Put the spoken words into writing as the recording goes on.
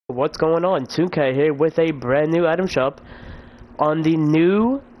What's going on? Toonkai here with a brand new item shop on the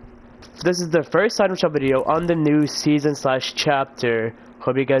new. This is the first item shop video on the new season slash chapter.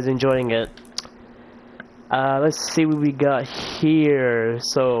 Hope you guys enjoying it. Let's see what we got here.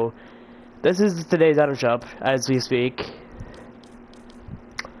 So, this is today's item shop as we speak.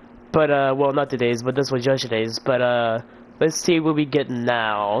 But well, not today's, but this was yesterday's. But let's see what we get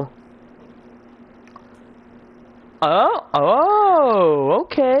now. Oh,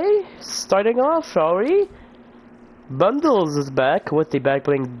 okay. Starting off, shall we? Bundles is back with the back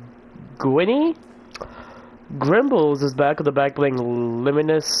bling Gwynny. Grimbles is back with the back bling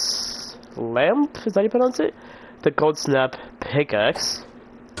Luminous Lamp. Is that how you pronounce it? The Cold Snap Pickaxe.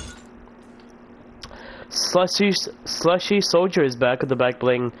 Slushy Soldier is back with the back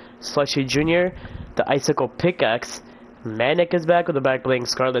bling Slushy Junior. The Icicle Pickaxe. Manic is back with the back bling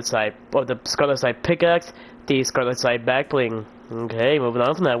Scarlet Side. Oh, the Scarlet Side Pickaxe. The Scarlet Side back bling. Okay, moving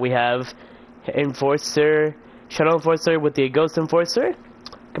on from that, we have Enforcer, Shadow Enforcer with the Ghost Enforcer.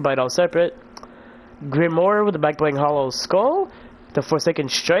 Combine all separate. Grimoire with the back bling Hollow Skull. The Forsaken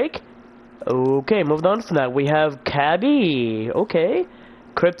Strike. Okay, moving on from that, we have Cabby. Okay.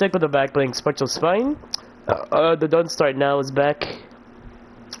 Cryptic with the back bling Spectral Spine. The Don't Start Now is back.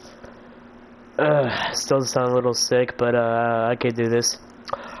 Still sound a little sick, but I can do this.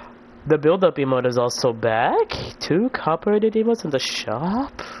 The build-up emote is also back. 2 copyrighted emotes in the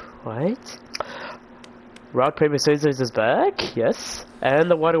shop. What? Rock, paper, scissors is back. Yes. And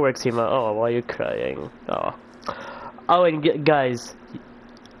the waterworks emote. Oh, why are you crying? Oh. Oh, and guys,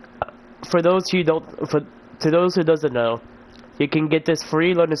 for those who doesn't know, you can get this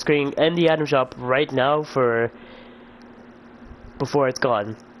free loading screen in the item shop right now before it's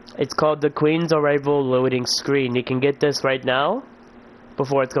gone. It's called the Queen's Arrival loading screen. You can get this right now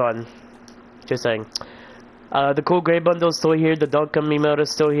before it's gone. Just saying. The cool gray bundle is still here. The Duncan emote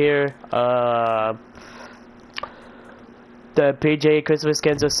is still here. The PJ Christmas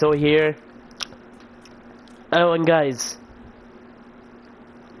skins are still here. Oh, and guys,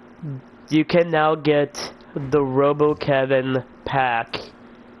 you can now get the Robo Kevin pack.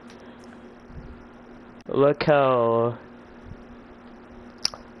 Look how.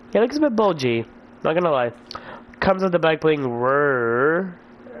 Yeah, it looks a bit bulgy. Not gonna lie. Comes with the back bling rare.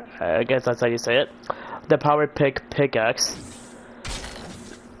 I guess that's how you say it. The Power Pick Pickaxe.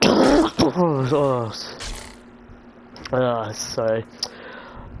 Sorry.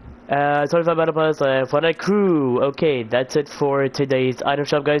 25 Battle Pass, Fortnite Crew. Okay, that's it for today's item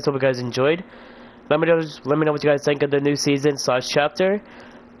shop, guys. Hope you guys enjoyed. Let me know what you guys think of the new season slash chapter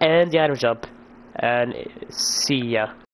and the item shop. And see ya.